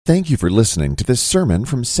Thank you for listening to this sermon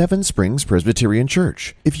from Seven Springs Presbyterian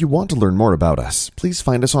Church. If you want to learn more about us, please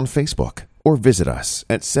find us on Facebook or visit us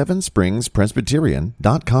at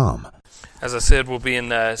sevenspringspresbyterian.com. As I said, we'll be in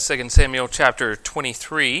 2 Samuel chapter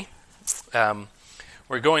 23.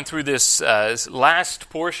 We're going through this last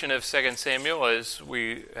portion of 2 Samuel, as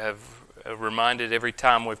we have reminded every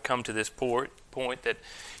time we've come to this point that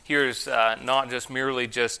here's not just merely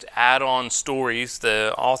just add-on stories.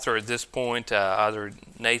 The author at this point, either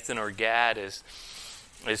Nathan or Gad, is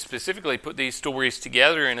specifically put these stories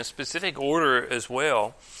together in a specific order as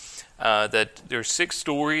well. That there's 6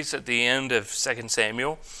 stories at the end of 2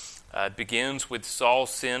 Samuel. It begins with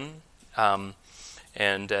Saul's sin and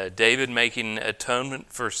David making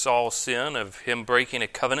atonement for Saul's sin of him breaking a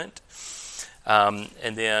covenant. And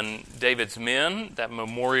then David's men, that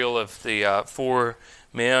memorial of the 4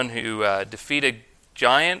 men who defeated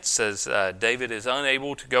giants, as David is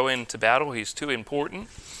unable to go into battle. He's too important.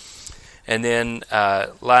 And then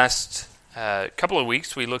last couple of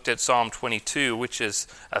weeks we looked at Psalm 22, which is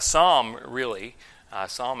a psalm really,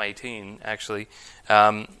 Psalm 18 actually.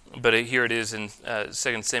 But here it is in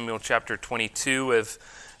 2 Samuel chapter 22 of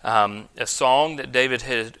a song that David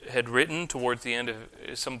had written towards the end of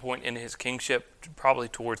some point in his kingship, probably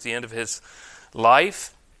towards the end of his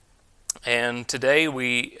life. And today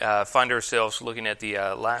we find ourselves looking at the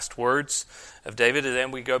last words of David, and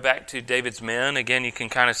then we go back to David's men. Again, you can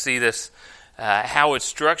kind of see this, how it's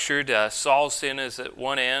structured. Saul's sin is at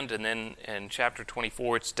one end, and then in chapter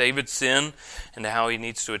 24 it's David's sin and how he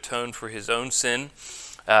needs to atone for his own sin.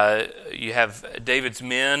 You have David's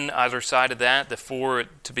men either side of that, the 4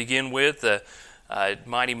 to begin with, the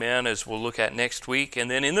mighty men, as we'll look at next week.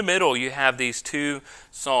 And then in the middle you have these 2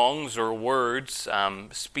 songs or words,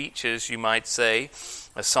 speeches you might say,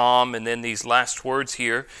 a psalm, and then these last words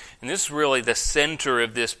here. And this is really the center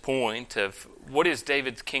of this point of what is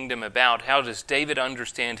David's kingdom about? How does David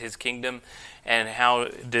understand his kingdom? And how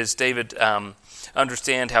does David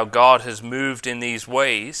understand how God has moved in these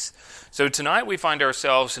ways? So tonight we find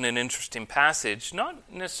ourselves in an interesting passage,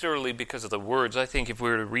 not necessarily because of the words. I think if we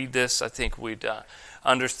were to read this, I think we'd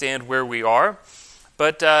understand where we are.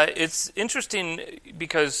 But it's interesting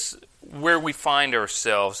because where we find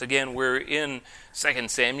ourselves, again, we're in 2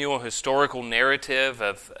 Samuel, a historical narrative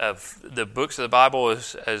of the books of the Bible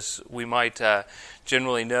as we might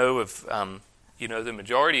generally know of, the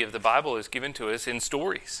majority of the Bible is given to us in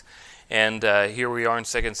stories. And here we are in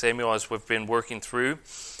 2 Samuel as we've been working through.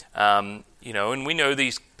 And we know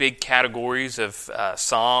these big categories of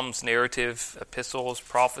Psalms, narrative, epistles,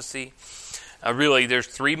 prophecy. Really, there's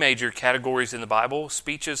 3 major categories in the Bible: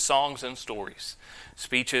 speeches, songs, and stories.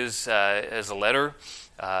 Speeches as a letter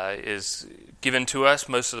is given to us.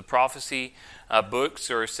 Most of the prophecy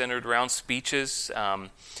books are centered around speeches,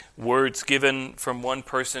 words given from one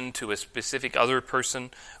person to a specific other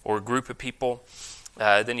person or group of people.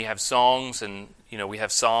 Then you have songs, and we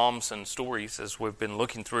have psalms and stories as we've been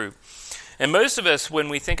looking through. And most of us, when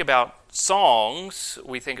we think about songs,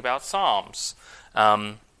 we think about psalms.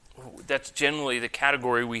 That's generally the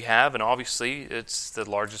category we have, and obviously it's the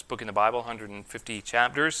largest book in the Bible, 150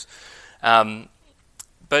 chapters.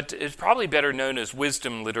 But it's probably better known as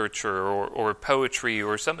wisdom literature or poetry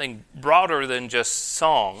or something broader than just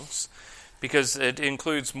songs, because it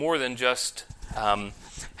includes more than just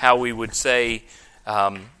how we would say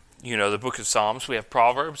the book of Psalms. We have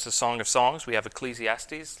Proverbs, the Song of Songs. We have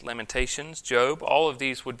Ecclesiastes, Lamentations, Job. All of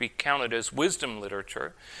these would be counted as wisdom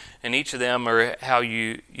literature, and each of them are how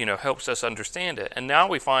helps us understand it. And now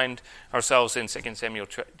we find ourselves in 2 Samuel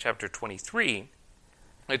chapter 23.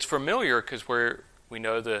 It's familiar because we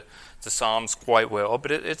know the Psalms quite well,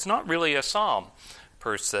 but it's not really a psalm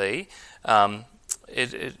per se.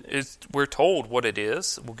 We're told what it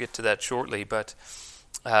is. We'll get to that shortly, but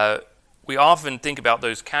we often think about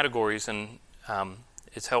those categories, and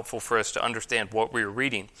it's helpful for us to understand what we're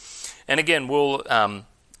reading. And again, we'll,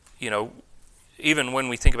 even when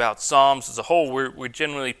we think about Psalms as a whole, we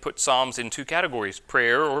generally put Psalms in 2 categories: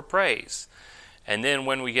 prayer or praise. And then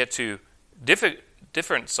when we get to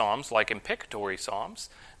different Psalms, like imprecatory Psalms,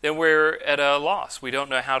 then we're at a loss. We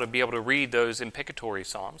don't know how to be able to read those imprecatory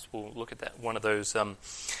Psalms. We'll look at one of those in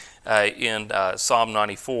Psalm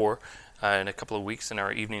 94. In a couple of weeks in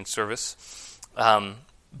our evening service.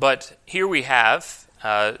 But here we have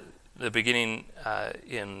the beginning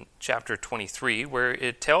in chapter 23, where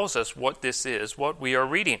it tells us what this is, what we are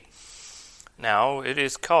reading. Now, it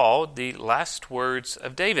is called the last words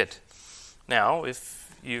of David. Now,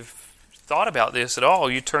 if you've thought about this at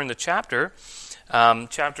all, you turn the chapter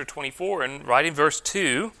 24, and right in verse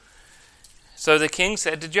 2, so the king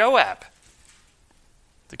said to Joab,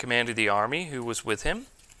 the commander of the army who was with him,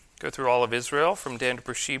 Go through all of Israel from Dan to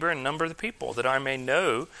Beersheba and number the people, that I may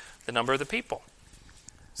know the number of the people.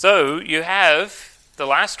 So you have the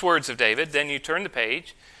last words of David, then you turn the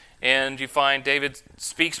page, and you find David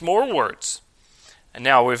speaks more words. And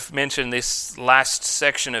now we've mentioned this last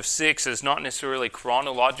section of 6 is not necessarily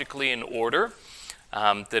chronologically in order,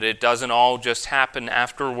 that it doesn't all just happen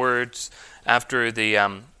afterwards, after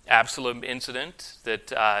the Absalom incident,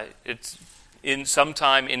 that it's in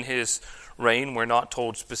sometime in his reign. We're not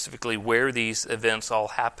told specifically where these events all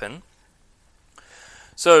happen.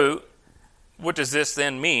 So what does this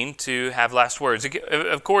then mean to have last words?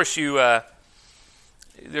 Of course,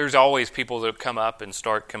 there's always people that come up and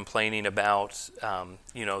start complaining about,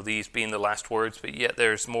 these being the last words, but yet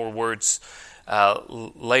there's more words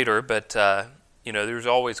later. But, there's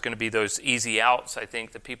always going to be those easy outs. I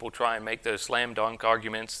think that people try and make those slam dunk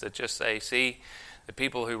arguments that just say, see, the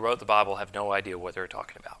people who wrote the Bible have no idea what they're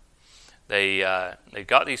talking about. They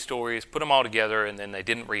got these stories, put them all together, and then they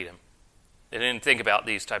didn't read them. They didn't think about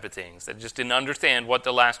these type of things. They just didn't understand what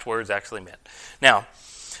the last words actually meant. Now,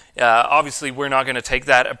 obviously, we're not going to take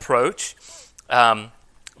that approach,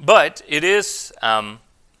 but it is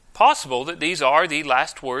possible that these are the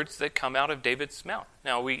last words that come out of David's mouth.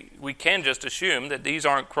 Now, we can just assume that these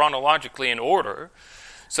aren't chronologically in order,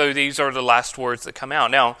 so these are the last words that come out.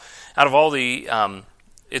 Now, out of all the,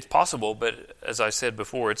 it's possible, but as I said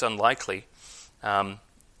before, it's unlikely.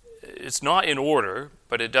 It's not in order,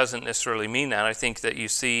 but it doesn't necessarily mean that. I think that you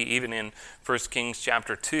see even in 1 Kings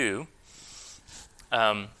chapter 2,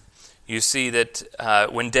 you see that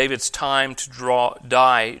when David's time to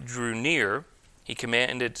die drew near, he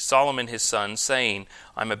commanded Solomon his son, saying,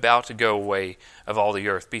 I'm about to go away of all the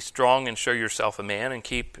earth. Be strong and show yourself a man, and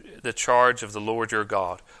keep the charge of the Lord your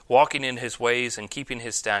God, walking in his ways and keeping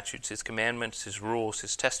his statutes, his commandments, his rules,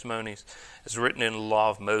 his testimonies, as written in the law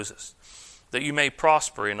of Moses, that you may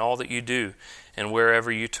prosper in all that you do and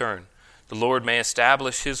wherever you turn. The Lord may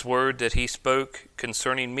establish his word that he spoke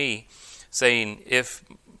concerning me, saying, if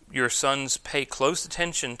your sons pay close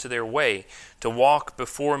attention to their way, to walk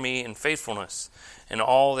before me in faithfulness, in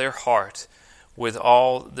all their heart, with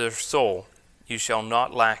all their soul, you shall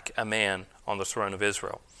not lack a man on the throne of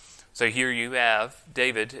Israel. So here you have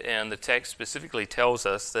David, and the text specifically tells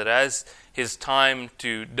us that as his time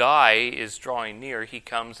to die is drawing near, he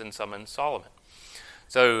comes and summons Solomon.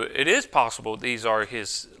 So it is possible these are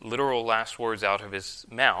his literal last words out of his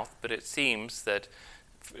mouth, but it seems that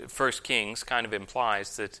 1 Kings kind of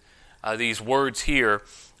implies that these words here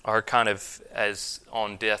are kind of as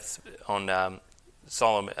on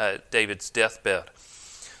David's deathbed.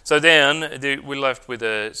 So then we're left with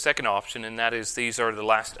a second option, and that is these are the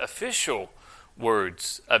last official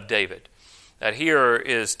words of David. That here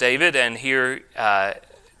is David, and here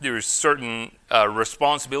there's certain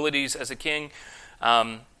responsibilities as a king.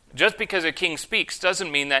 Just because a king speaks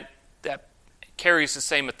doesn't mean that carries the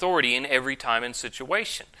same authority in every time and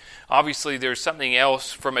situation. Obviously, there's something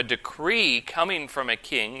else from a decree coming from a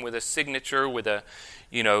king with a signature, with a,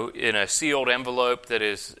 in a sealed envelope that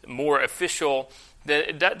is more official.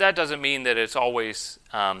 That doesn't mean that it's always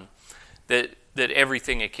that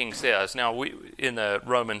everything a king says. Now, in the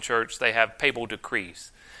Roman Church, they have papal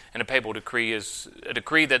decrees. And a papal decree is a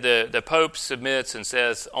decree that the Pope submits and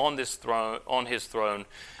says on his throne,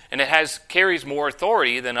 and it carries more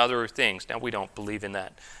authority than other things. Now, we don't believe in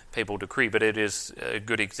that papal decree, but it is a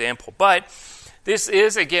good example. But this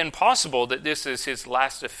is, again, possible that this is his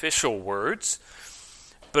last official words.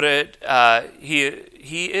 But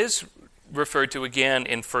he is referred to again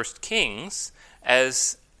in 1 Kings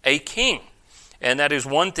as a king. And that is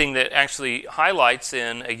one thing that actually highlights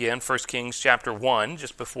in, again, 1 Kings chapter 1,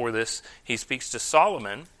 just before this, he speaks to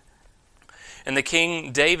Solomon. And the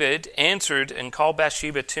king David answered and called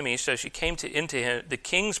Bathsheba to me, so she came into the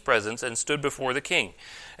king's presence and stood before the king.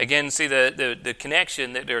 Again, see the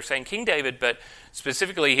connection that they're saying King David, but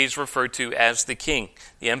specifically he's referred to as the king.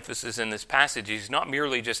 The emphasis in this passage, he's not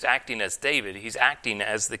merely just acting as David, he's acting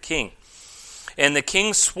as the king. And the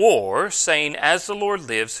king swore, saying, as the Lord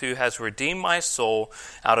lives, who has redeemed my soul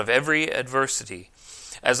out of every adversity,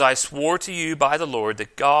 as I swore to you by the Lord, the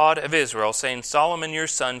God of Israel, saying, Solomon your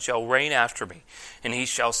son shall reign after me, and he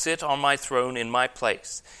shall sit on my throne in my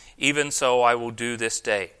place. Even so I will do this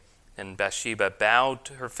day. And Bathsheba bowed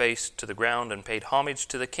her face to the ground and paid homage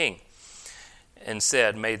to the king, and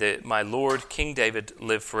said, may my Lord King David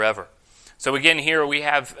live forever. So again, here we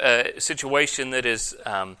have a situation that is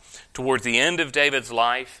towards the end of David's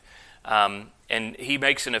life, and he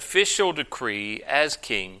makes an official decree as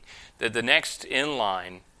king that the next in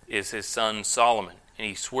line is his son Solomon. and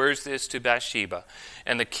he swears this to Bathsheba.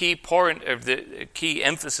 And the key part of the key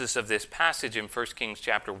emphasis of this passage in 1 Kings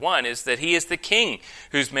chapter 1 is that he is the king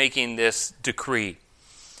who's making this decree.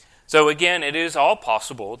 So again, it is all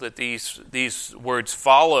possible that these words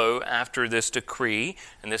follow after this decree,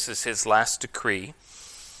 and this is his last decree.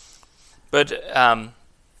 But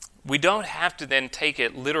we don't have to then take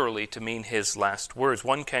it literally to mean his last words.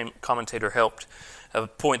 One commentator helped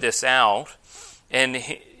point this out, and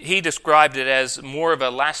he described it as more of a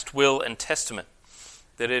last will and testament,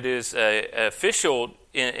 that it is official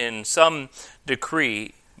in some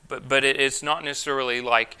decree, but it's not necessarily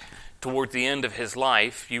like toward the end of his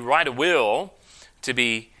life. You write a will to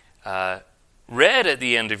be read at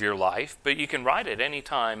the end of your life, but you can write it any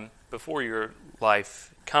time before your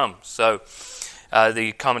life comes. So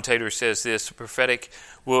the commentator says this: prophetic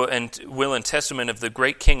will and testament of the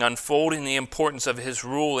great king unfolding the importance of his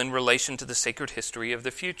rule in relation to the sacred history of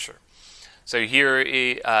the future. So here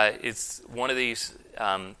it's one of these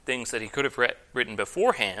things that he could have written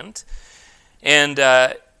beforehand, and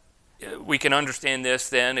we can understand this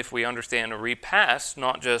then if we understand a repass,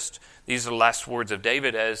 not just these are the last words of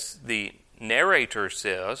David as the narrator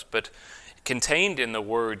says, but contained in the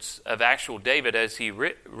words of actual David as he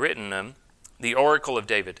written them, the oracle of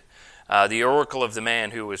David, the oracle of the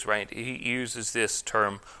man who was reigned. He uses this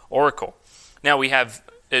term oracle. Now we have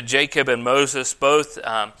Jacob and Moses both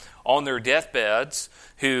on their deathbeds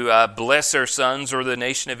who bless their sons or the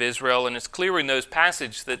nation of Israel, and it's clear in those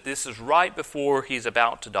passages that this is right before he's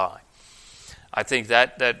about to die. I think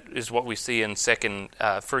that is what we see in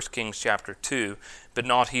 1 Kings chapter 2, but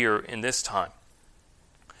not here in this time.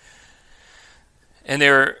 And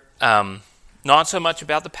they're not so much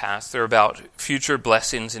about the past, they're about future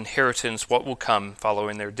blessings, inheritance, what will come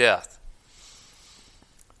following their death.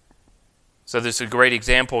 So this is a great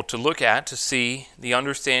example to look at to see the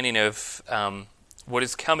understanding of what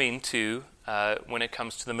is coming to when it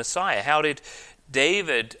comes to the Messiah. How did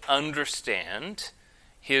David understand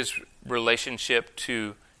his relationship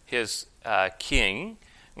to his king,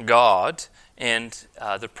 God, and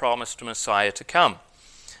the promised Messiah to come?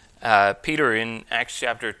 Peter in Acts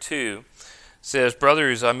chapter 2 says,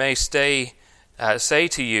 "Brothers, I may say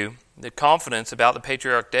to you the confidence about the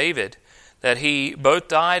patriarch David, that he both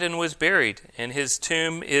died and was buried, and his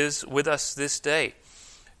tomb is with us this day.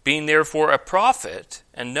 Being therefore a prophet,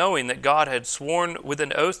 and knowing that God had sworn with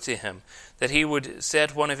an oath to him that he would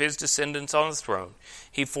set one of his descendants on the throne,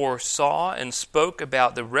 he foresaw and spoke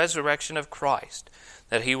about the resurrection of Christ,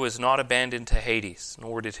 that he was not abandoned to Hades,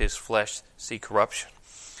 nor did his flesh see corruption."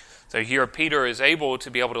 So here Peter is able to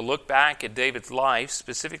be able to look back at David's life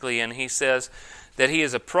specifically, and he says that he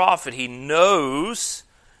is a prophet. He knows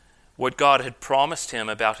what God had promised him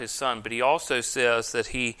about his son, but he also says that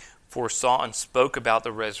he foresaw and spoke about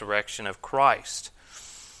the resurrection of Christ.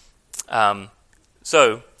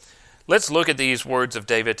 So let's look at these words of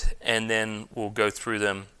David, and then we'll go through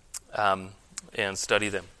them and study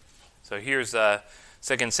them. So here's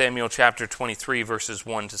 2 Samuel chapter 23, verses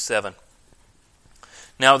 1 to 7.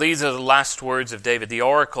 Now these are the last words of David, the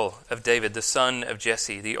oracle of David, the son of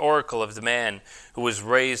Jesse, the oracle of the man who was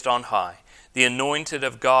raised on high, the anointed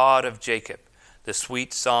of God of Jacob, the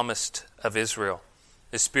sweet psalmist of Israel.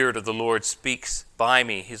 The Spirit of the Lord speaks by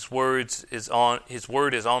me. His word is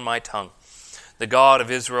on my tongue. The God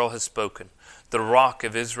of Israel has spoken. The rock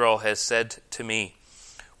of Israel has said to me,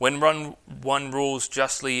 when one rules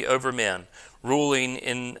justly over men, ruling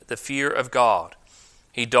in the fear of God,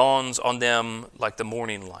 he dawns on them like the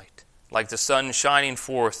morning light, like the sun shining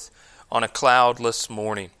forth on a cloudless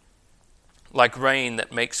morning, like rain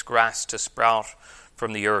that makes grass to sprout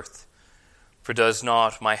from the earth. For does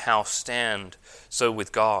not my house stand so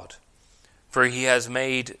with God? For he has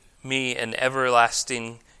made me an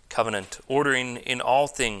everlasting covenant, ordered in all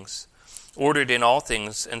things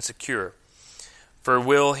and secure. For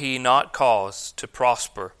will he not cause to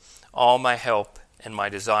prosper all my help and my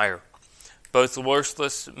desire? Both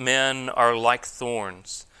worthless men are like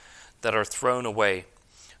thorns that are thrown away,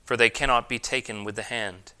 for they cannot be taken with the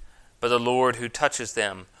hand. But the Lord who touches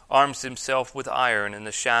them arms himself with iron and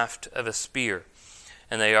the shaft of a spear,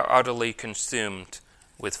 and they are utterly consumed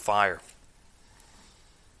with fire.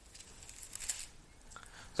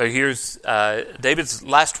 So here's David's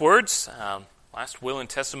last words, last will and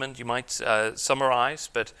testament, you might summarize.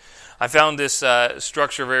 But I found this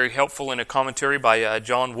structure very helpful in a commentary by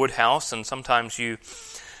John Woodhouse, and sometimes you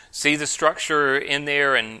see the structure in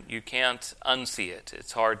there and you can't unsee it.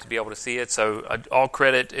 It's hard to be able to see it, so all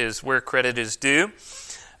credit is where credit is due.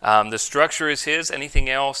 The structure is his. Anything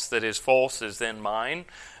else that is false is then mine.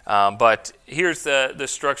 But here's the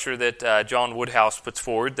structure that John Woodhouse puts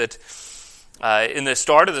forward, that In the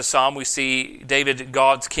start of the psalm, we see David,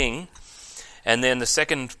 God's king. And then the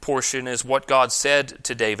second portion is what God said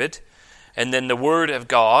to David. And then the word of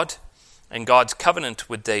God and God's covenant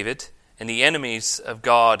with David and the enemies of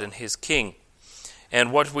God and his king.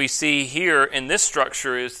 And what we see here in this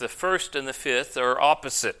structure is the first and the fifth are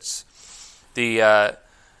opposites. They're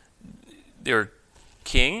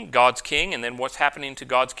king, God's king, and then what's happening to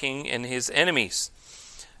God's king and his enemies.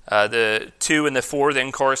 The 2 and the 4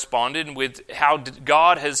 then corresponded with how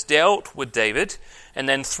God has dealt with David. And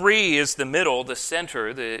then 3 is the middle, the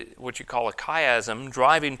center, what you call a chiasm,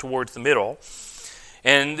 driving towards the middle.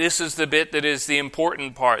 And this is the bit that is the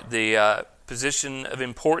important part, the position of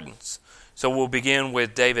importance. So we'll begin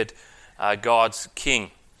with David, God's king.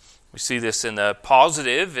 We see this in the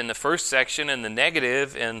positive in the first section and the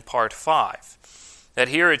negative in part 5. That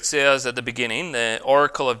here it says at the beginning, the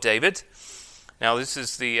Oracle of David. Now this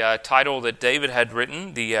is the title that David had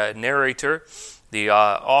written. The narrator, the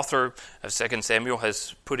author of 2 Samuel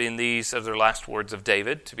has put in these as their last words of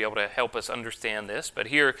David to be able to help us understand this. But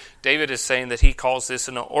here David is saying that he calls this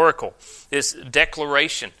an oracle. This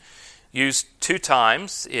declaration used 2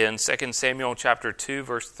 times in 2 Samuel chapter 2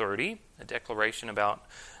 verse 30, a declaration about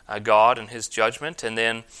God and his judgment. And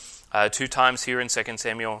then 2 times here in 2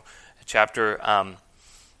 Samuel chapter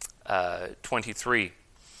 23.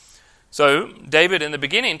 So, David in the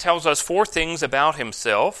beginning tells us 4 things about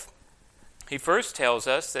himself. He first tells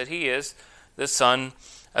us that he is the son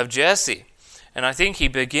of Jesse. And I think he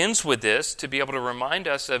begins with this to be able to remind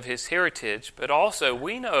us of his heritage, but also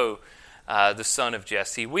we know the son of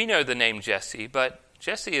Jesse. We know the name Jesse, but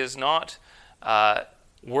Jesse is not a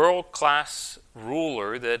world-class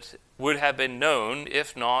ruler that would have been known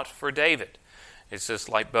if not for David. It's just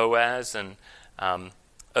like Boaz and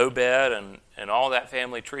Obed and all that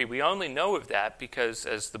family tree. We only know of that because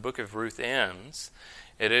as the book of Ruth ends,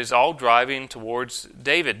 it is all driving towards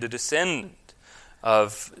David, the descendant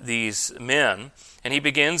of these men. And he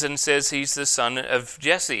begins and says he's the son of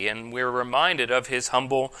Jesse. And we're reminded of his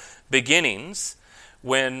humble beginnings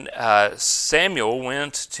when Samuel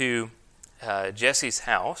went to Jesse's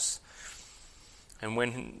house. And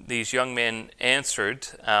when these young men answered,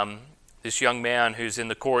 this young man who's in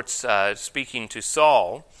the courts speaking to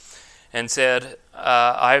Saul, and said,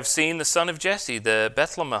 I have seen the son of Jesse, the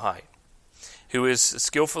Bethlehemite, who is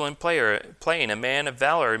skillful in playing, a man of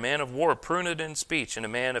valor, a man of war, prudent in speech, and a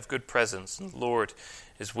man of good presence. And the Lord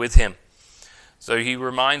is with him. So he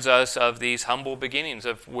reminds us of these humble beginnings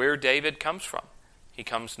of where David comes from. He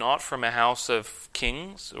comes not from a house of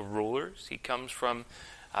kings or rulers. He comes from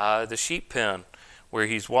the sheep pen, where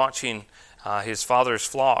he's watching his father's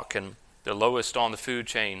flock, and the lowest on the food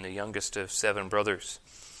chain, the youngest of 7 brothers.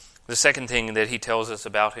 The second thing that he tells us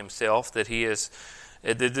about himself, that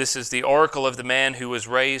this is the oracle of the man who was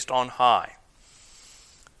raised on high.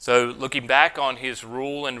 So looking back on his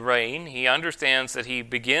rule and reign, he understands that he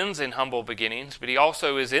begins in humble beginnings, but he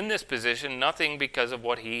also is in this position nothing because of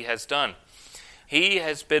what he has done. He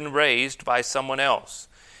has been raised by someone else.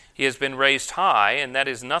 He has been raised high, and that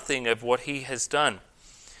is nothing of what he has done.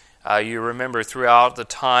 You remember throughout the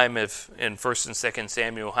time in 1 and 2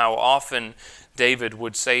 Samuel how often David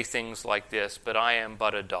would say things like this, but I am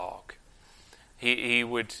but a dog. He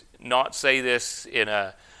would not say this in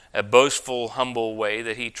a boastful, humble way,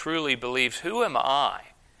 that he truly believes, who am I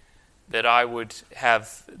that I would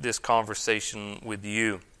have this conversation with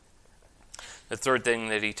you? The third thing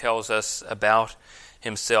that he tells us about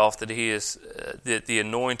himself, that he is the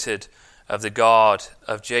anointed of the God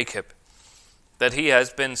of Jacob, that he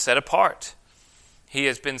has been set apart. He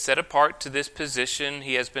has been set apart to this position.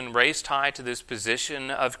 He has been raised high to this position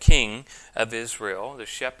of king of Israel, the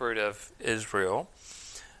shepherd of Israel,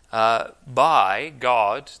 by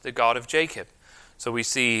God, the God of Jacob. So we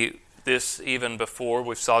see this even before.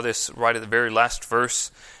 We saw this right at the very last verse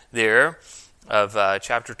there of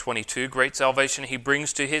chapter 22. Great salvation he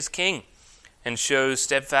brings to his king and shows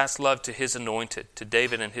steadfast love to his anointed, to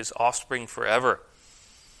David and his offspring forever.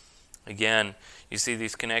 Again, you see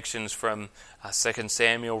these connections from 2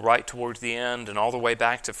 Samuel right towards the end and all the way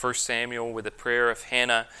back to 1 Samuel with the prayer of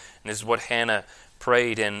Hannah. And this is what Hannah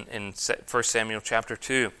prayed in 1 Samuel chapter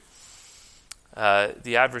 2.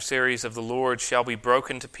 The adversaries of the Lord shall be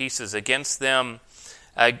broken to pieces. Against them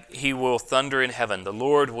he will thunder in heaven. The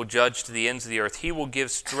Lord will judge to the ends of the earth. He will give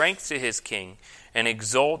strength to his king and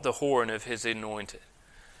exalt the horn of his anointed.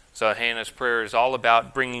 So Hannah's prayer is all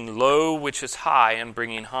about bringing low which is high and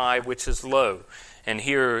bringing high which is low. And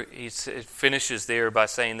here it finishes there by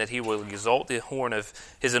saying that he will exalt the horn of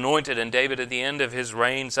his anointed. And David at the end of his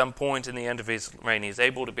reign, some point in the end of his reign, he's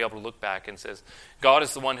able to be able to look back and says, God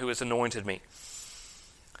is the one who has anointed me.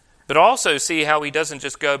 But also see how he doesn't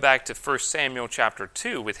just go back to 1 Samuel chapter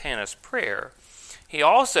 2 with Hannah's prayer. He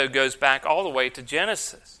also goes back all the way to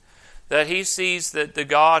Genesis. That he sees that the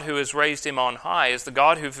God who has raised him on high is the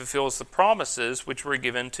God who fulfills the promises which were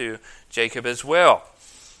given to Jacob as well.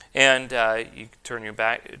 And you turn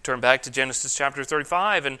back to Genesis chapter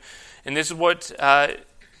 35, and this is what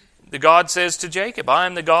the God says to Jacob, I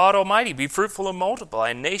am the God Almighty, be fruitful and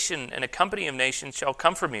multiply. A nation and a company of nations shall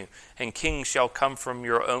come from you, and kings shall come from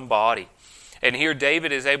your own body. And here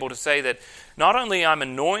David is able to say that not only I'm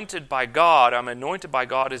anointed by God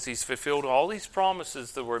as he's fulfilled all these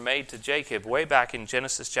promises that were made to Jacob way back in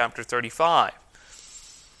Genesis chapter 35.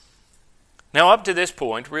 Now up to this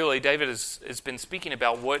point, really, David has been speaking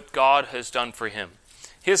about what God has done for him.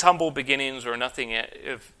 His humble beginnings are nothing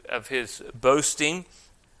of his boasting,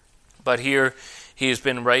 but here he has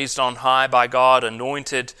been raised on high by God,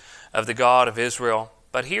 anointed of the God of Israel.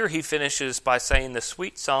 But here he finishes by saying the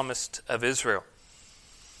sweet psalmist of Israel.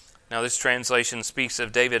 Now this translation speaks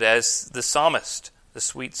of David as the psalmist, the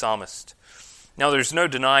sweet psalmist. Now there's no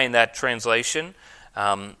denying that translation.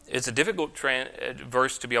 It's a difficult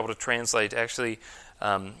verse to be able to translate. Actually,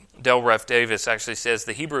 Del Ref Davis actually says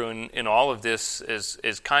the Hebrew in all of this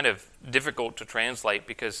is kind of difficult to translate,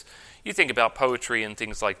 because you think about poetry and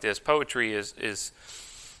things like this. Poetry is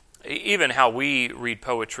even how we read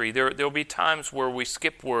poetry, there'll be times where we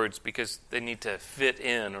skip words because they need to fit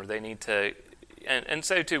in, or they need to, and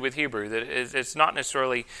so too with Hebrew, that it's not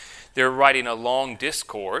necessarily they're writing a long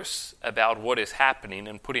discourse about what is happening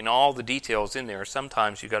and putting all the details in there.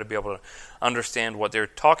 Sometimes you've got to be able to understand what they're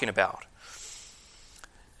talking about.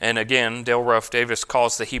 And again, Del Ref Davis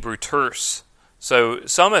calls the Hebrew terse. So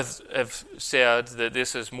some have said that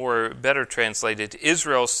this is better translated,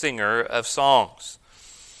 Israel's singer of songs.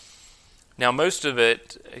 Now, most of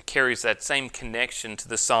it carries that same connection to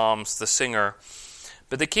the Psalms, the singer.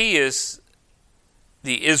 But the key is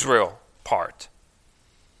the Israel part.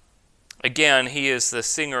 Again, he is the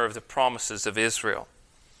singer of the promises of Israel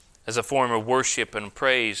as a form of worship and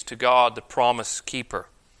praise to God, the promise keeper.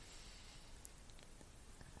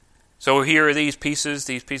 So here are these pieces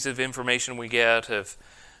of information we get of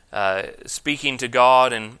speaking to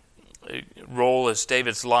God and role as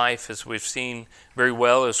David's life, as we've seen very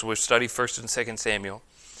well as we've studied 1 and 2 Samuel.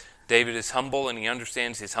 David is humble, and he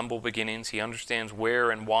understands his humble beginnings. He understands where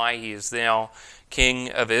and why he is now king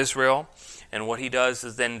of Israel. And what he does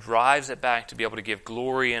is then drives it back to be able to give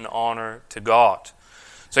glory and honor to God.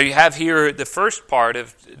 So you have here the first part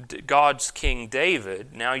of God's King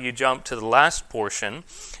David. Now you jump to the last portion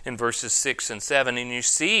in verses 6 and 7, and you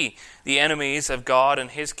see the enemies of God and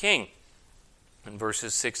his king in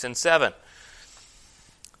verses 6 and 7.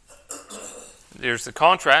 There's the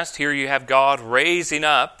contrast. Here you have God raising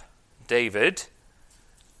up David.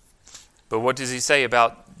 But what does he say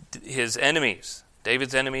about his enemies?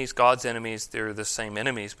 David's enemies, God's enemies, they're the same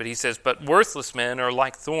enemies. But he says, but worthless men are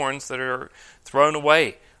like thorns that are thrown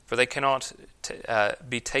away, for they cannot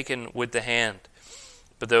be taken with the hand.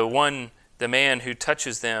 But the man who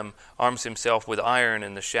touches them arms himself with iron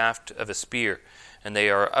and the shaft of a spear, and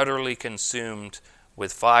they are utterly consumed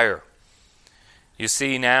with fire. You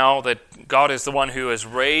see now that God is the one who has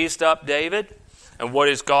raised up David. And what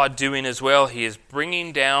is God doing as well? He is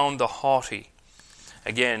bringing down the haughty.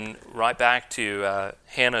 Again, right back to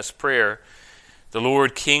Hannah's prayer. The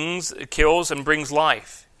Lord kills and brings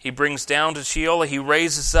life. He brings down to Sheol, he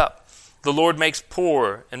raises up. The Lord makes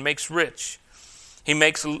poor and makes rich.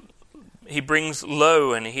 He brings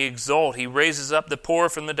low and he exalts. He raises up the poor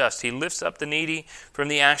from the dust. He lifts up the needy from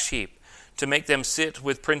the ash heap, to make them sit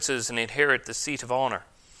with princes and inherit the seat of honor.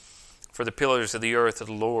 For the pillars of the earth are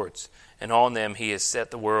the Lord's, and on them he has set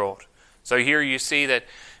the world. So here you see that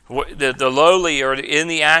the lowly are in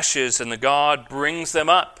the ashes, and the God brings them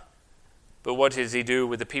up. But what does he do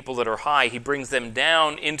with the people that are high? He brings them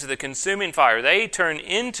down into the consuming fire. They turn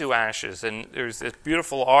into ashes, and there's this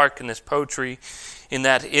beautiful arc in this poetry in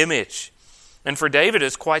that image. And for David,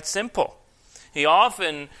 it's quite simple. He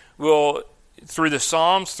often will, through the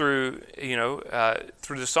Psalms, he'll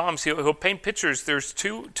paint pictures. There's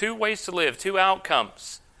two ways to live, two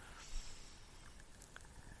outcomes.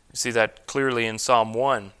 You see that clearly in Psalm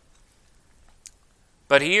 1.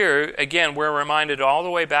 But here, again, we're reminded all the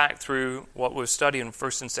way back through what we've studied in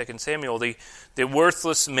 1 and 2 Samuel, the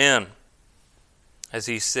worthless men, as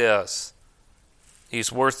he says.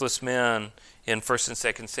 These worthless men in 1 and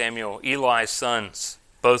 2 Samuel, Eli's sons,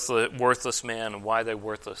 both worthless men. And why are they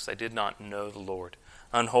worthless? They did not know the Lord.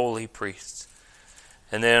 Unholy priests.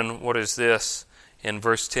 And then what is this in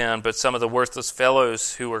verse 10? But some of the worthless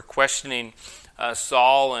fellows who were questioning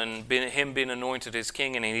Saul and him being anointed as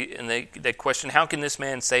king, and they questioned, how can this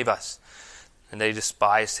man save us? And they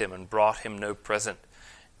despised him and brought him no present,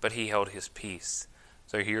 but he held his peace.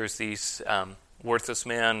 So here's these worthless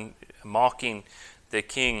men mocking the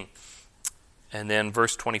king. And then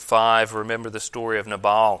verse 25, remember the story of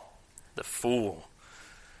Nabal, the fool,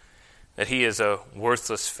 that he is a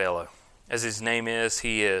worthless fellow. As his name is,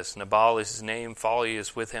 he is. Nabal is his name, folly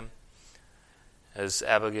is with him. As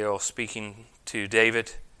Abigail speaking to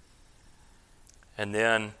David. And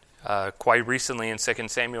then quite recently in 2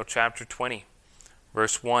 Samuel chapter 20,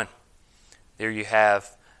 verse 1, there you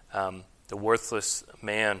have the worthless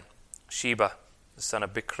man, Sheba, the son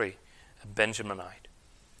of Bichri, a Benjaminite,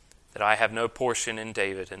 that I have no portion in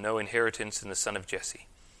David and no inheritance in the son of Jesse.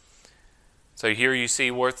 So here you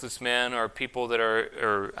see worthless men are people that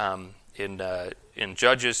are in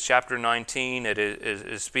Judges chapter 19,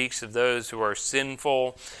 it speaks of those who are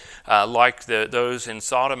sinful, like those in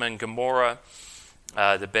Sodom and Gomorrah,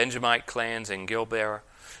 the Benjamite clans in Gilboa.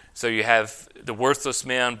 So you have the worthless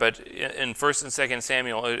men, but in 1 and 2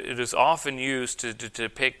 Samuel, it is often used to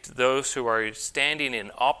depict those who are standing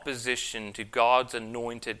in opposition to God's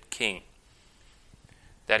anointed king.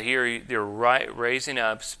 That here they're raising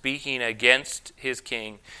up, speaking against his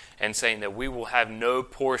king, and saying that we will have no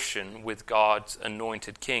portion with God's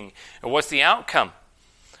anointed king. And what's the outcome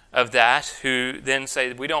of that? Who then say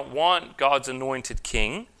that we don't want God's anointed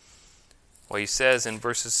king? Well, he says in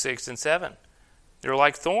verses 6 and 7, they're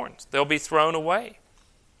like thorns. They'll be thrown away.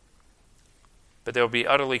 But they'll be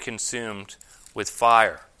utterly consumed with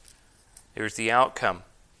fire. Here's the outcome.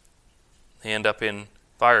 They end up in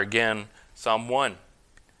fire again. Psalm 1.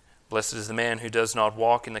 Blessed is the man who does not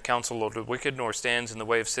walk in the counsel of the wicked, nor stands in the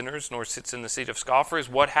way of sinners, nor sits in the seat of scoffers.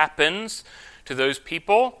 What happens to those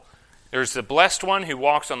people? There's the blessed one who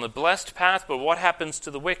walks on the blessed path, but what happens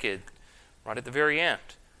to the wicked? Right at the very end.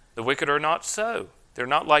 The wicked are not so. They're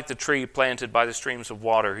not like the tree planted by the streams of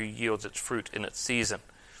water who yields its fruit in its season.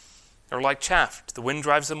 They're like chaff. The wind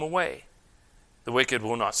drives them away. The wicked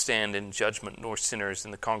will not stand in judgment, nor sinners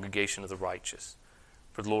in the congregation of the righteous.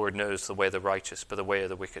 For the Lord knows the way of the righteous, but the way of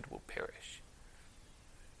the wicked will perish.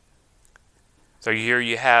 So here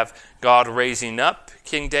you have God raising up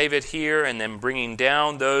King David here and then bringing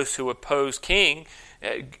down those who oppose King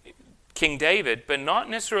David, but not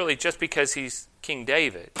necessarily just because he's King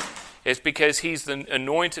David. It's because he's the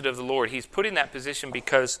anointed of the Lord. He's put in that position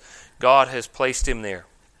because God has placed him there.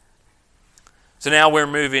 So now we're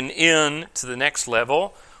moving in to the next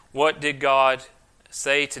level. What did God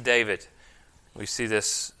say to David? We see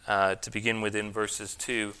this to begin with in verses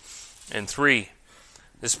 2 and 3.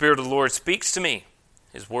 The Spirit of the Lord speaks to me.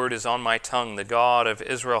 His word is on my tongue. The God of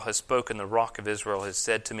Israel has spoken. The rock of Israel has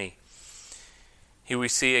said to me. Here we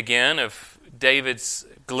see again of David's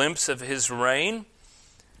glimpse of his reign.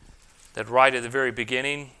 That right at the very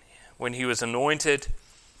beginning, when he was anointed,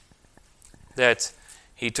 that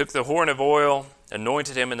he took the horn of oil,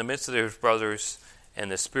 anointed him in the midst of his brothers,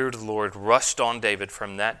 and the Spirit of the Lord rushed on David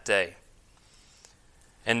from that day.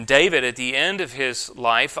 And David, at the end of his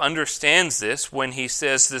life, understands this when he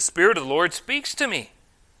says, the Spirit of the Lord speaks to me.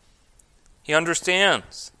 He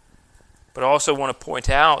understands. But I also want to point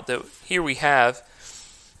out that here we have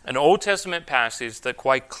an Old Testament passage that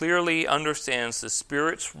quite clearly understands the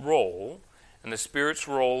Spirit's role, and the Spirit's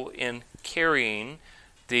role in carrying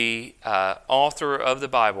the author of the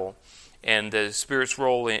Bible, and the Spirit's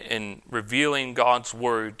role in revealing God's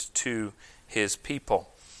Word to His people.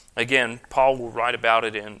 Again, Paul will write about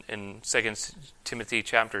it in 2 Timothy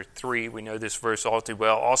chapter 3. We know this verse all too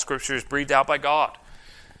well. All Scripture is breathed out by God.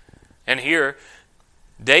 And here,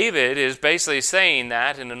 David is basically saying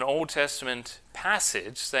that in an Old Testament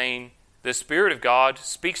passage, saying, the Spirit of God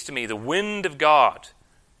speaks to me. The wind of God,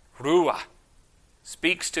 Ruah,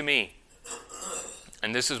 speaks to me.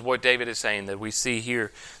 And this is what David is saying, that we see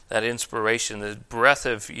here, that inspiration, the breath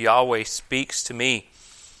of Yahweh speaks to me.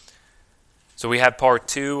 So we have part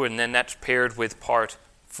 2, and then that's paired with part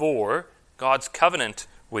 4, God's covenant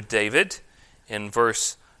with David in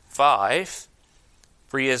verse 5.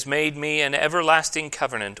 For he has made me an everlasting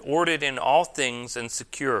covenant, ordered in all things and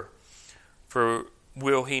secure. For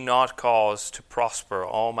will he not cause to prosper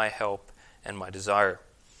all my help and my desire?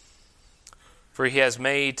 For he has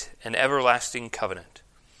made an everlasting covenant.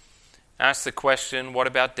 Ask the question, what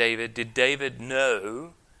about David? Did David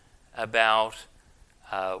know about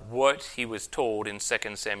what he was told in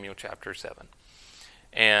 2 Samuel chapter 7?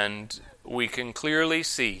 And we can clearly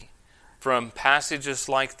see from passages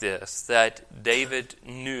like this that David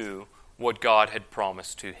knew what God had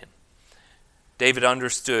promised to him. David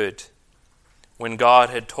understood when God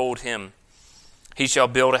had told him He shall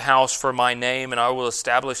build a house for my name, and I will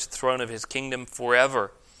establish the throne of his kingdom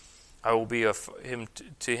forever. I will be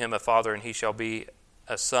to him a father, and he shall be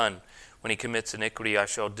a son. When he commits iniquity, I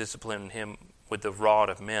shall discipline him with the rod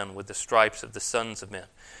of men, with the stripes of the sons of men.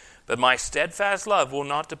 But my steadfast love will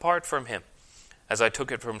not depart from him, as I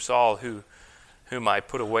took it from Saul, whom I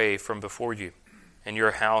put away from before you. And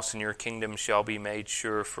your house and your kingdom shall be made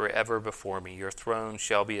sure forever before me. Your throne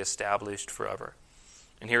shall be established forever.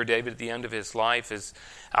 And here David, at the end of his life, is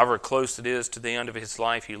however close it is to the end of his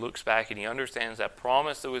life, he looks back and he understands that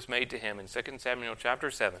promise that was made to him in 2 Samuel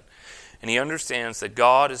chapter 7. And he understands that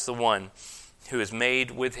God is the one who has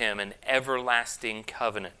made with him an everlasting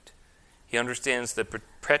covenant. He understands the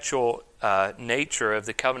perpetual nature of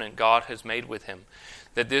the covenant God has made with him,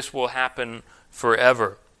 that this will happen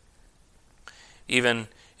forever. Even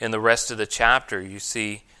in the rest of the chapter, you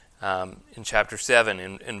see in chapter 7,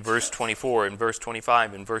 in verse 24, in verse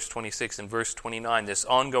 25, in verse 26, in verse 29, this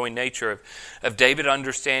ongoing nature of David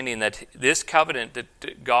understanding that this covenant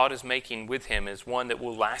that God is making with him is one that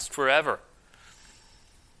will last forever.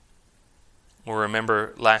 We'll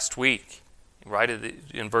remember last week, right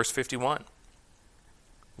in verse 51.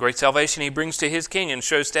 Great salvation he brings to his king and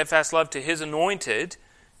shows steadfast love to his anointed,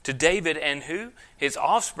 to David and who? His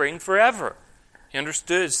offspring forever. He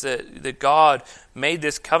understood that God made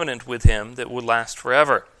this covenant with him that would last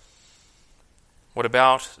forever. What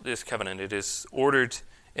about this covenant? It is ordered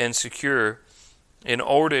and secure and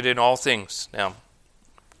ordered in all things. Now,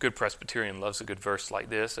 good Presbyterian loves a good verse like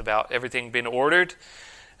this about everything being ordered.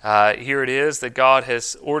 Here it is that God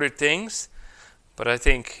has ordered things, but I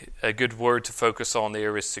think a good word to focus on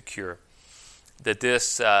there is secure. That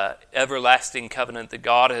this everlasting covenant that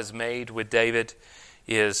God has made with David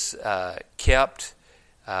is kept.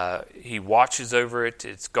 He watches over it.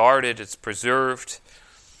 It's guarded. It's preserved.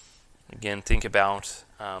 Again, think about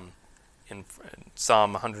in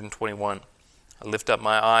Psalm 121. I lift up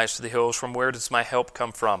my eyes to the hills. From where does my help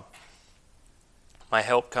come from? My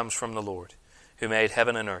help comes from the Lord, who made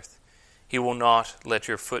heaven and earth. He will not let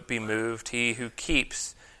your foot be moved. He who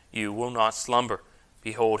keeps you will not slumber.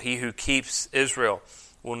 Behold, he who keeps Israel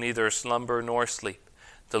will neither slumber nor sleep.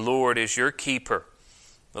 The Lord is your keeper.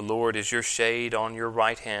 The Lord is your shade on your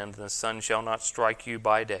right hand. The sun shall not strike you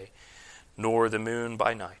by day, nor the moon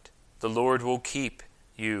by night. The Lord will keep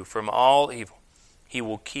you from all evil. He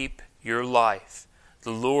will keep your life.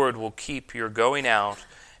 The Lord will keep your going out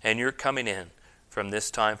and your coming in from this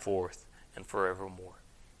time forth and forevermore.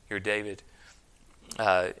 Here David,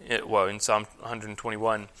 in Psalm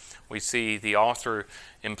 121, we see the author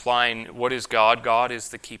implying what is God? God is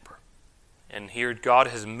the keeper. And here God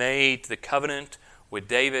has made the covenant with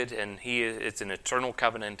David, and it's an eternal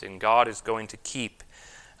covenant, and God is going to keep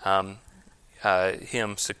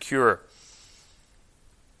him secure.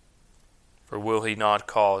 For will he not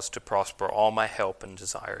cause to prosper all my help and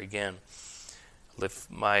desire? Again, lift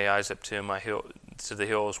my eyes up to the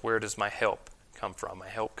hills. Where does my help come from? My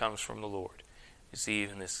help comes from the Lord. You see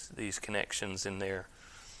even these connections in there.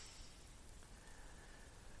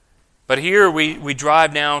 But here we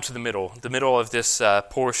drive now to the middle of this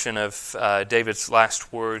portion of David's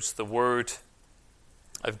last words, the word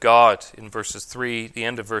of God in verses 3, the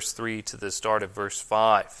end of verse 3 to the start of verse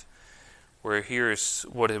 5, where here's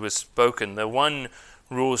what it was spoken. The one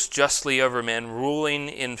rules justly over men, ruling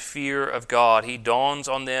in fear of God. He dawns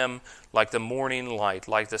on them like the morning light,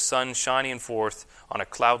 like the sun shining forth on a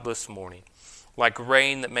cloudless morning, like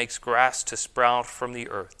rain that makes grass to sprout from the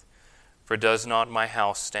earth. For does not my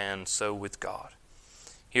house stand so with God?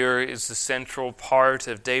 Here is the central part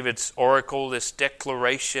of David's oracle, this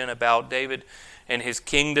declaration about David and his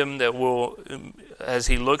kingdom that will, as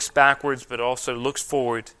he looks backwards but also looks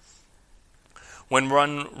forward, when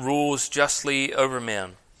one rules justly over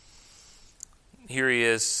men. Here he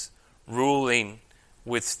is ruling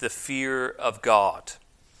with the fear of God.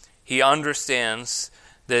 He understands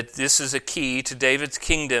that this is a key to David's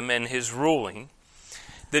kingdom and his ruling.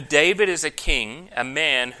 That David is a king, a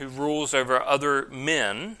man who rules over other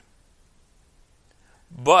men,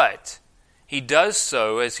 but he does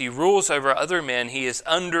so as he rules over other men, he is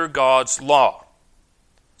under God's law.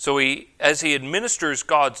 So as he administers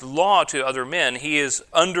God's law to other men, he is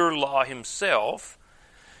under law himself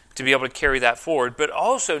to be able to carry that forward, but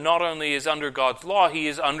also not only is under God's law, he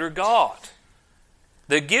is under God,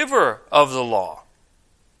 the giver of the law.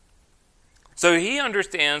 So he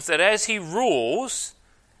understands that as he rules,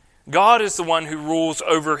 God is the one who rules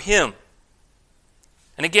over him.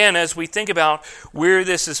 And again, as we think about where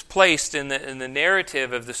this is placed in the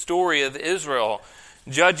narrative of the story of Israel,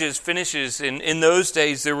 Judges finishes, in those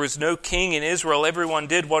days there was no king in Israel. Everyone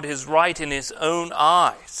did what is right in his own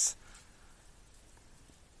eyes.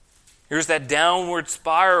 Here's that downward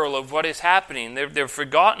spiral of what is happening. They've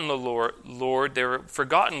forgotten the Lord. They've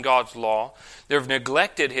forgotten God's law. They've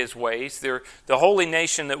neglected His ways. They're the holy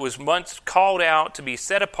nation that was once called out to be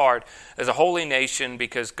set apart as a holy nation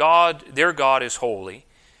because God, their God is holy,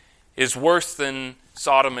 is worse than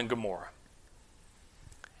Sodom and Gomorrah.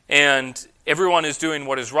 And everyone is doing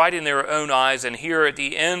what is right in their own eyes. And here at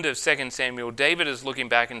the end of 2 Samuel, David is looking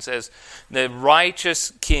back and says, the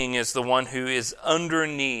righteous king is the one who is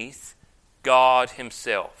underneath God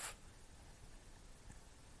Himself.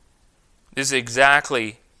 This is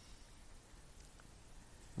exactly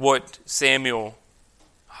what Samuel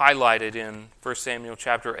highlighted in 1 Samuel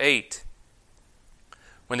chapter 8.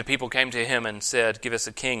 When the people came to him and said, give us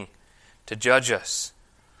a king to judge us.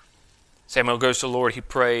 Samuel goes to the Lord, he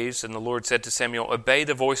prays, and the Lord said to Samuel, obey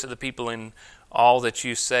the voice of the people in all that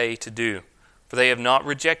you say to do. For they have not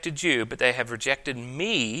rejected you, but they have rejected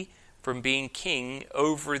me from being king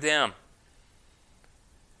over them.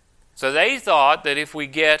 So they thought that if we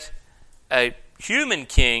get a human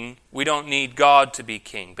king, we don't need God to be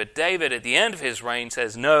king. But David, at the end of his reign,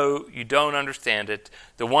 says, no, you don't understand it.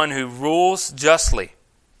 The one who rules justly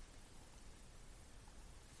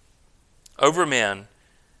over men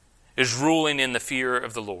is ruling in the fear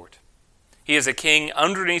of the Lord. He is a king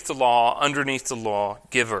underneath the law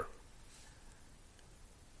giver.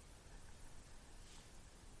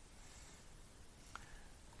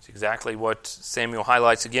 It's exactly what Samuel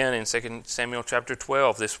highlights again in 2 Samuel chapter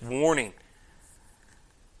 12, this warning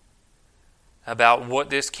about what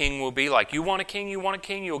this king will be like. You want a king,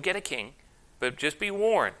 you'll get a king, but just be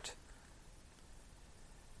warned.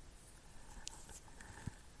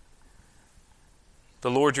 The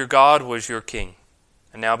Lord your God was your king.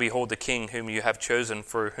 And now behold the king whom you have chosen,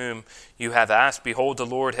 for whom you have asked. Behold, the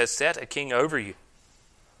Lord has set a king over you.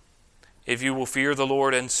 If you will fear the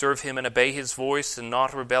Lord and serve Him and obey His voice and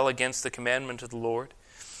not rebel against the commandment of the Lord,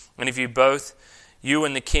 and if you both, you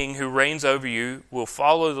and the king who reigns over you, will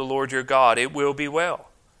follow the Lord your God, it will be well.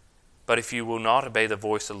 But if you will not obey the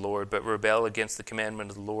voice of the Lord, but rebel against the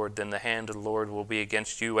commandment of the Lord, then the hand of the Lord will be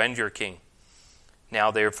against you and your king.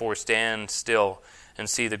 Now therefore stand still and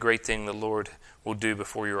see the great thing the Lord will do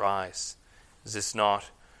before your eyes. Is this not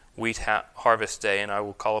wheat harvest day? And I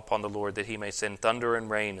will call upon the Lord that He may send thunder and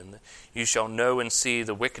rain, and you shall know and see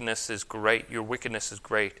the wickedness is great. Your wickedness is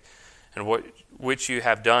great, and which you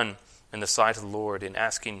have done in the sight of the Lord in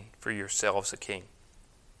asking for yourselves a king.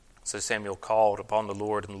 So Samuel called upon the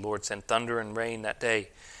Lord, and the Lord sent thunder and rain that day,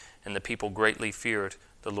 and the people greatly feared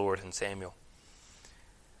the Lord and Samuel.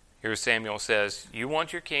 Here Samuel says, you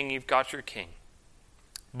want your king, you've got your king.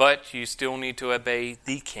 But you still need to obey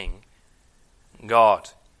the king,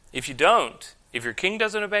 God. If you don't, if your king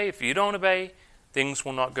doesn't obey, if you don't obey, things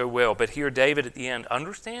will not go well. But here David at the end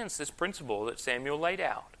understands this principle that Samuel laid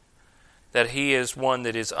out, that he is one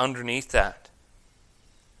that is underneath that.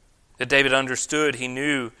 That David understood, he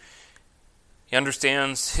knew, he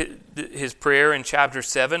understands his prayer in chapter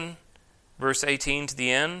 7, verse 18 to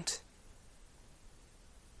the end,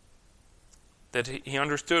 that he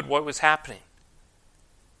understood what was happening.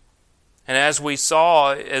 And as we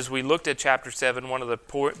saw, as we looked at chapter 7, one of the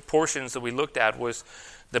portions that we looked at was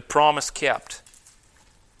the promise kept.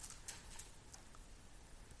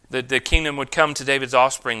 That the kingdom would come to David's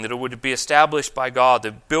offspring, that it would be established by God,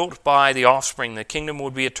 that built by the offspring, the kingdom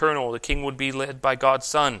would be eternal, the king would be led by God's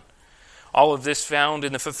Son. All of this found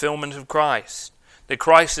in the fulfillment of Christ. That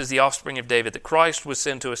Christ is the offspring of David, that Christ was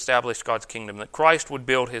sent to establish God's kingdom, that Christ would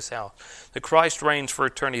build His house, that Christ reigns for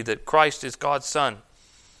eternity, that Christ is God's Son.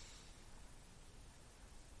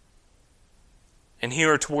 And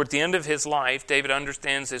here, toward the end of his life, David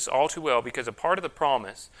understands this all too well, because a part of the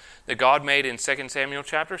promise that God made in 2 Samuel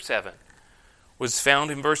chapter 7 was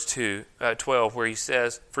found in verse 12, where He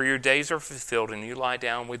says, for your days are fulfilled, and you lie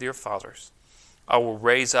down with your fathers. I will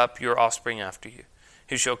raise up your offspring after you,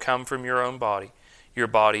 who shall come from your own body,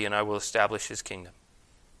 and I will establish His kingdom.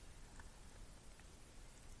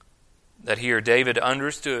 That here David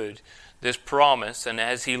understood this promise, and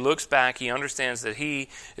as he looks back, he understands that he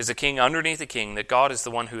is a king underneath a king, that God is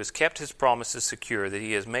the one who has kept His promises secure, that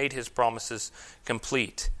He has made His promises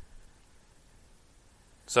complete.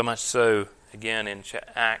 So much so, again, in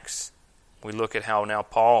Acts, we look at how now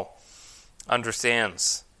Paul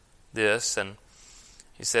understands this, and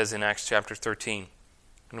he says in Acts chapter 13,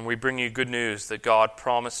 and we bring you good news that God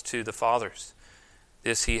promised to the fathers.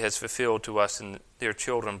 This He has fulfilled to us and their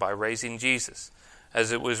children by raising Jesus,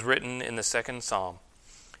 as it was written in the 2nd Psalm,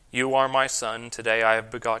 you are my son, today I have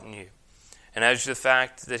begotten you. And as the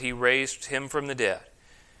fact that He raised Him from the dead,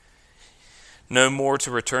 no more to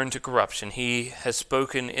return to corruption, He has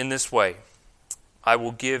spoken in this way, I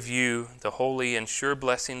will give you the holy and sure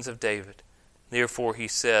blessings of David. Therefore he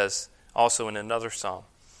says, also in another psalm,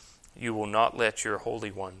 you will not let your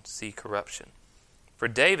Holy One see corruption. For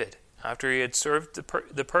David, after he had served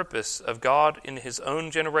the purpose of God in his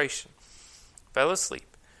own generation, fell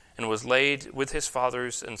asleep and was laid with his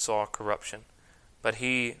fathers and saw corruption. But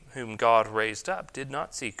he whom God raised up did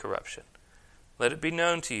not see corruption. Let it be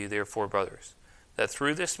known to you, therefore, brothers, that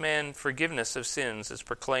through this man forgiveness of sins is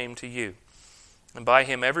proclaimed to you. And by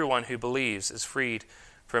him everyone who believes is freed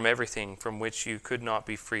from everything from which you could not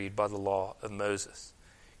be freed by the law of Moses.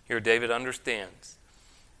 Here David understands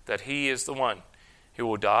that he is the one who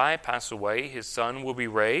will die, pass away, his son will be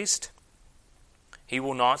raised. He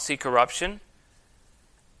will not see corruption.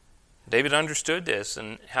 David understood this.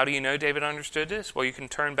 And how do you know David understood this? Well, you can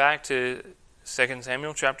turn back to 2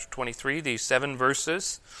 Samuel chapter 23, these 7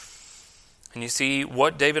 verses, and you see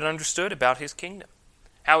what David understood about his kingdom.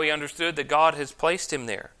 How he understood that God has placed him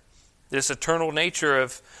there. This eternal nature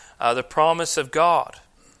of the promise of God.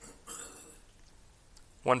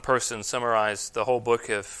 One person summarized the whole book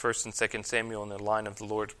of 1 and 2 Samuel in the line of the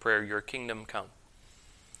Lord's Prayer, your kingdom come.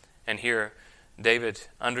 And here David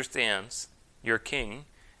understands, your king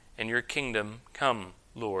and your kingdom come,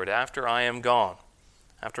 Lord, after I am gone,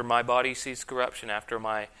 after my body sees corruption, after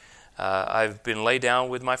I've been laid down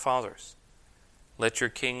with my fathers. Let your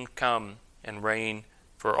king come and reign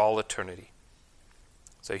for all eternity.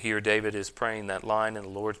 So here David is praying that line in the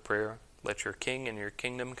Lord's Prayer, let your king and your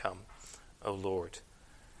kingdom come, O Lord.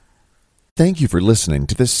 Thank you for listening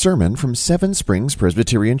to this sermon from Seven Springs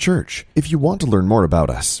Presbyterian Church. If you want to learn more about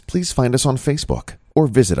us, please find us on Facebook or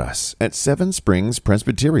visit us at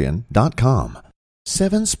sevenSpringsPresbyterian.com.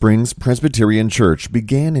 Seven Springs Presbyterian Church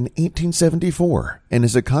began in 1874 and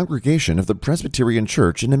is a congregation of the Presbyterian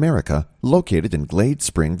Church in America located in Glade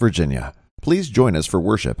Spring, Virginia. Please join us for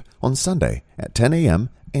worship on Sunday at 10 a.m.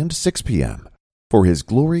 and 6 p.m. for His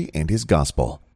glory and His gospel.